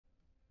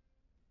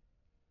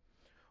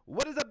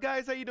What is up,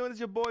 guys? How you doing? It's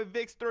your boy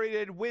Vic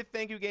with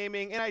Thank You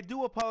Gaming, and I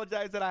do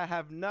apologize that I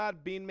have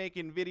not been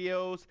making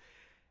videos.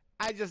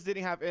 I just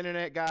didn't have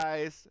internet,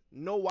 guys.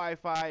 No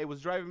Wi-Fi. It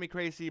was driving me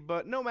crazy,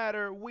 but no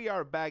matter. We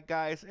are back,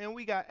 guys, and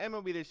we got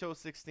MLB The Show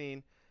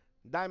 16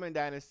 Diamond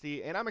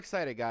Dynasty, and I'm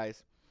excited,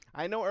 guys.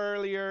 I know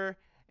earlier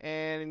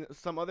and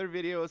some other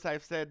videos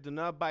I've said do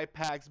not buy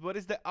packs, but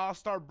it's the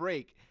All-Star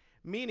break,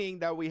 meaning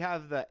that we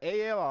have the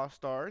AL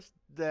All-Stars,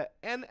 the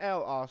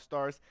NL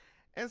All-Stars,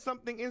 and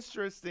something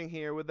interesting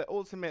here with the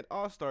Ultimate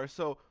All-Star.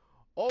 So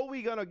all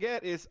we gonna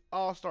get is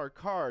All-Star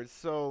cards.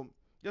 So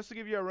just to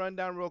give you a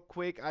rundown real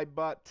quick, I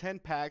bought 10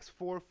 packs,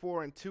 4,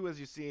 4, and 2 as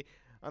you see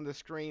on the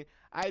screen.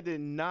 I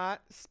did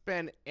not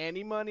spend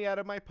any money out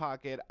of my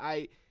pocket.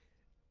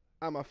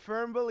 I'm a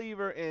firm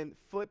believer in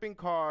flipping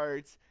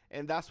cards,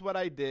 and that's what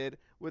I did.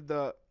 With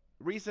the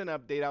recent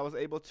update, I was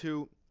able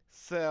to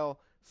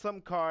sell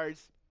some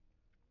cards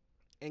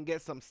and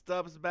get some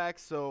stubs back.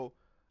 So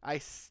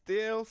I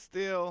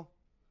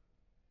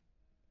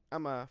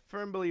I'm a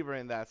firm believer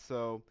in that.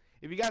 So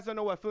if you guys don't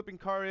know what flipping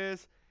card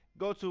is,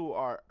 go to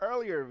our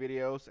earlier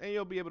videos and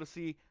you'll be able to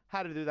see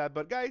how to do that.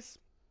 But guys,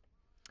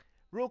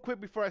 real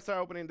quick before I start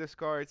opening these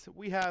cards,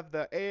 we have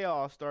the AL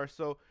All-Star.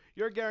 So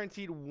you're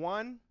guaranteed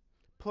one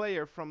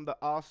player from the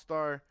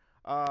All-Star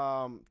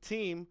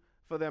team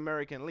for the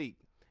American League.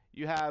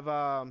 You have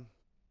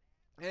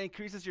it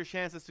increases your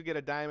chances to get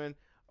a diamond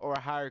or a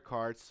higher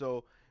card.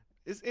 So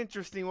it's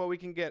interesting what we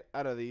can get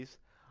out of these.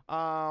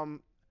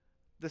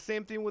 The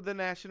same thing with the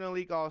National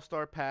League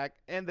All-Star pack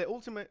and the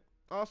Ultimate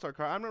All-Star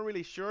card. I'm not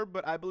really sure,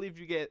 but I believe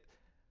you get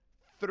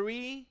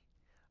 3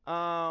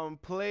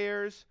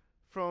 players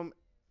from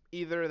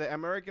either the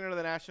American or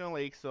the National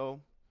League.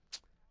 So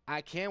I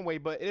can't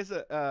wait, but it is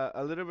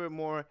a little bit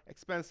more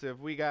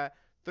expensive. We got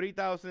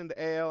 3,000 in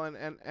the AL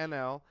and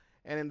NL,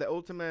 and in the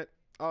Ultimate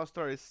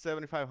All-Star is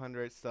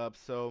 7,500 subs.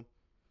 So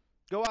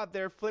go out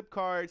there, flip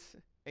cards,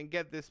 and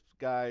get this,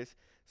 guys.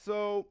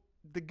 So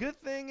the good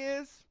thing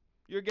is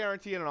you're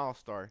guaranteed an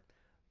All-Star.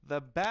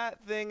 The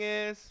bad thing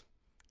is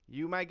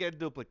you might get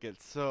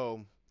duplicates.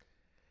 So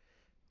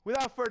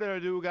without further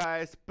ado,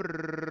 guys,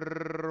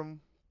 boop,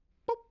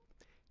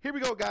 here we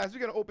go, guys. We're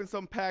going to open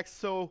some packs.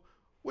 So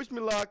wish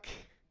me luck.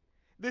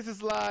 This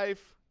is live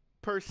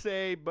per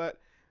se, but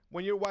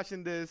when you're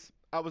watching this,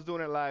 I was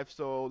doing it live.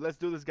 So let's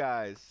do this,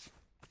 guys.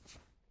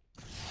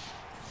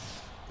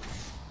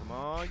 Come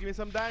on, give me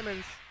some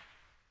diamonds.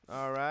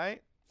 All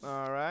right.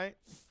 All right.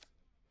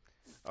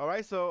 All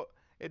right, so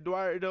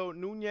Eduardo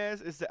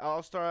Nunez is the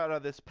All-Star out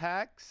of this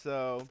pack,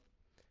 so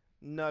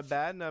not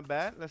bad, not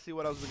bad. Let's see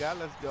what else we got.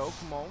 Let's go.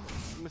 Come on.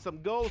 Give me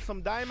some gold,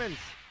 some diamonds.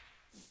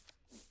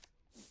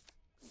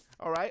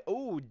 All right.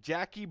 Oh,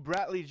 Jackie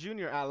Bradley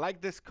Jr. I like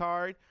this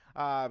card.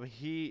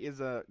 He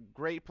is a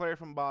great player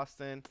from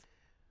Boston.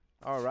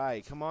 All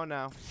right. Come on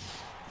now.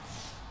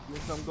 Give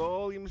me some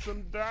gold. Give me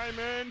some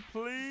diamond,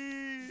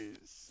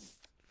 please.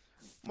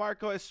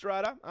 Marco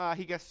Estrada.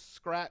 He gets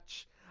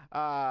scratched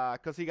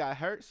because he got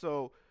hurt,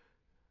 so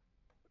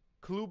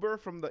Kluber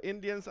from the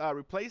Indians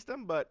replaced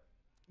him, but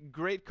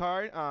great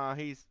card.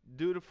 He's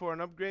due for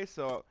an upgrade,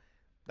 so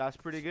that's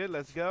pretty good.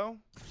 Let's go.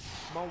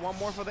 Come on, one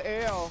more for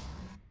the AL.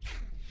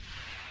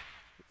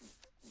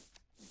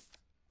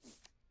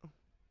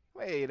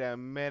 Wait a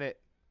minute.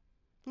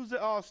 Who's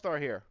the All-Star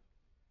here?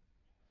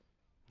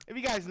 If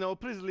you guys know,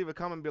 please leave a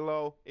comment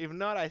below. If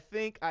not, I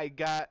think I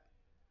got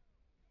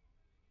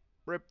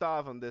ripped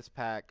off on this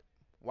pack.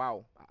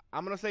 Wow.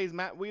 I'm going to say it's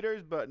Matt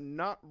Wieters, but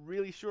not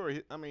really sure.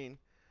 I mean,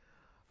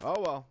 oh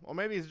well. Or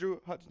maybe it's Drew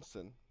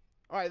Hutchinson.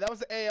 All right, that was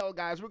the AL,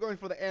 guys. We're going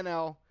for the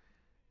NL.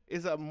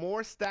 It's a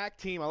more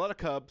stacked team. A lot of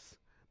Cubs.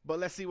 But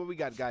let's see what we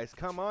got, guys.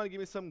 Come on, give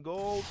me some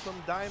gold,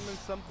 some diamonds,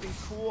 something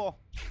cool.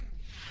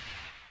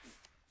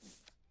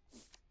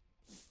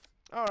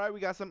 All right, we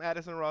got some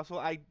Addison Russell.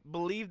 I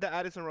believe that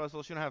Addison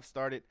Russell shouldn't have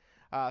started.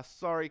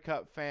 Sorry,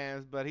 Cub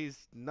fans, but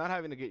he's not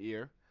having a good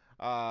year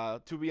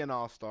to be an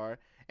All-Star,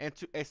 and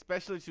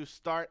especially to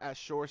start at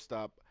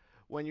shortstop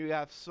when you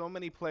have so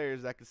many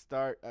players that could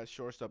start at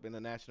shortstop in the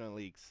National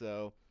League.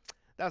 So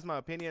that's my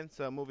opinion.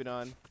 So moving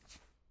on.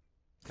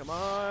 Come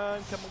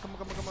on, come on, come on,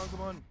 come on, come on,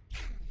 come on.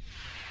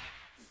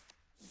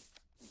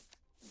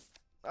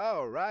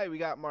 All right, we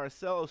got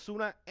Marcell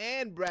Ozuna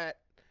and Brad.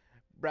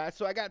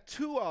 So I got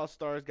 2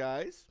 All-Stars,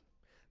 guys.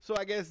 So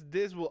I guess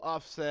this will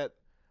offset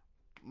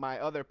my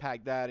other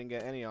pack that I didn't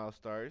get any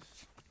All-Stars.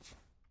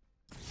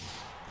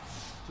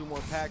 2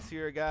 more packs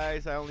here,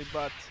 guys. I only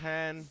bought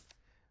 10.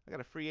 I got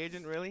a free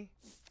agent, really?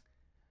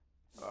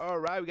 All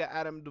right, we got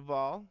Adam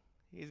Duvall.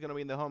 He's going to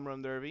be in the home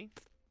run derby.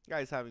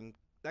 That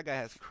guy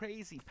has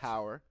crazy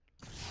power.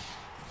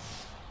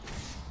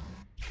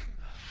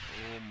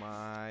 Oh,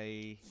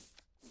 my.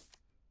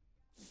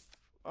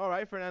 All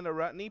right, Fernando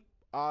Rutney.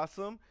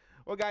 Awesome.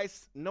 Well,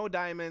 guys, no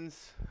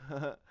diamonds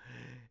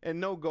and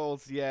no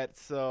golds yet,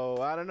 so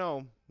I don't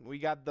know. We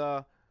got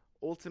the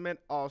Ultimate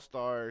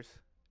All-Stars.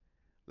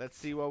 Let's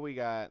see what we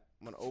got.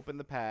 I'm going to open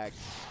the pack.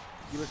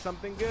 Give us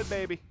something good,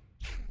 baby.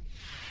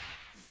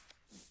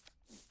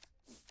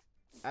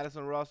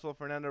 Addison Russell,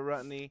 Fernando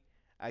Rutney,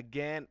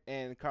 again,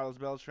 and Carlos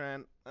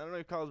Beltran. I don't know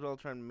if Carlos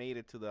Beltran made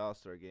it to the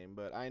All-Star game,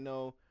 but I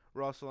know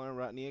Russell and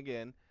Rodney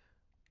again.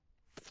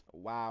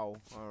 Wow.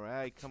 All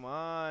right, come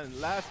on.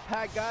 Last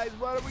pack, guys.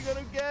 What are we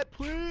going to get,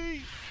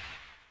 please?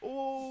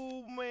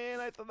 Oh, man,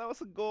 I thought that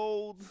was a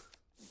gold.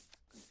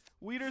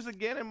 Weeders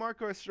again and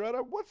Marco Estrada.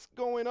 What's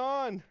going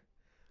on?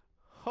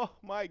 Oh,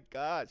 my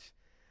gosh.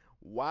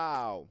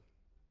 Wow.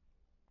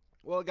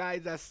 Well,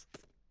 guys, that's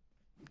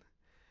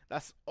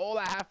all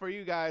I have for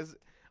you guys.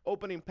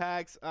 Opening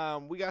packs.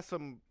 We got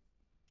some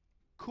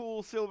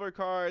cool silver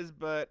cards,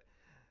 but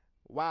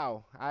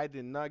wow, I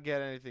did not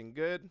get anything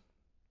good.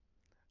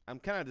 I'm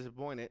kind of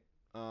disappointed.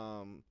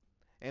 And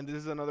this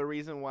is another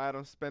reason why I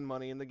don't spend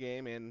money in the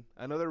game, and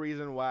another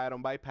reason why I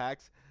don't buy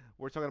packs.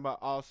 We're talking about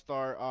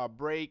All-Star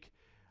break.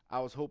 I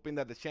was hoping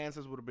that the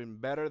chances would have been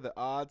better, the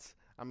odds.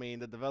 I mean,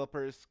 the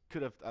developers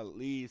could have at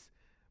least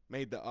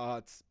made the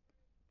odds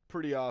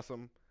pretty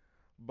awesome.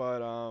 But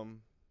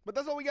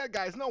that's all we got,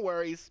 guys. No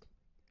worries.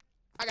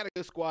 I got a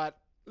good squad.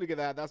 Look at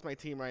that. That's my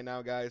team right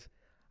now, guys.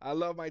 I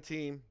love my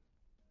team.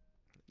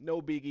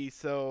 No biggie.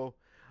 So,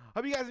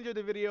 hope you guys enjoyed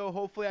the video.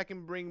 Hopefully, I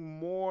can bring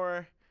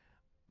more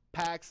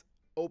packs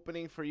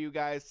opening for you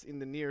guys in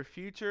the near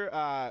future.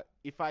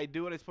 If I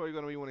do it, it's probably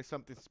going to be when it's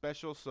something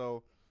special.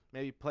 So,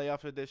 maybe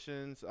playoff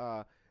editions.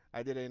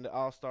 I did it in the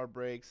All-Star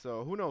break.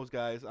 So, who knows,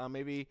 guys?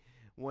 Maybe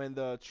when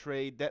the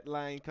trade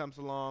deadline comes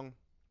along.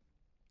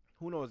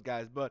 Who knows,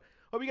 guys? But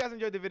hope you guys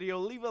enjoyed the video.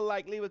 Leave a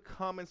like, leave a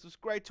comment,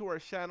 subscribe to our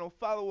channel,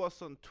 follow us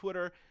on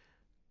Twitter.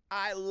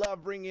 I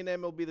love bringing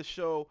MLB The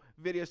Show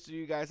videos to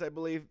you guys. I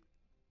believe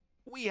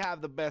we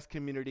have the best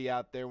community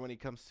out there when it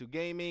comes to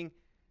gaming.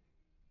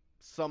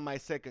 Some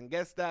might second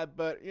guess that,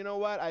 but you know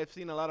what? I've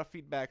seen a lot of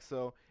feedback,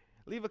 so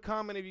leave a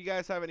comment if you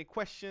guys have any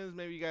questions.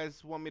 Maybe you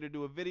guys want me to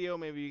do a video.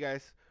 Maybe you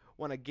guys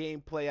want a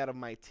gameplay out of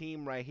my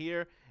team right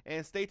here.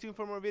 And stay tuned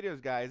for more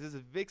videos, guys. This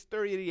is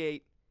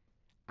Vix3088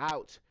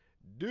 out.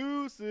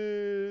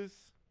 Deuces.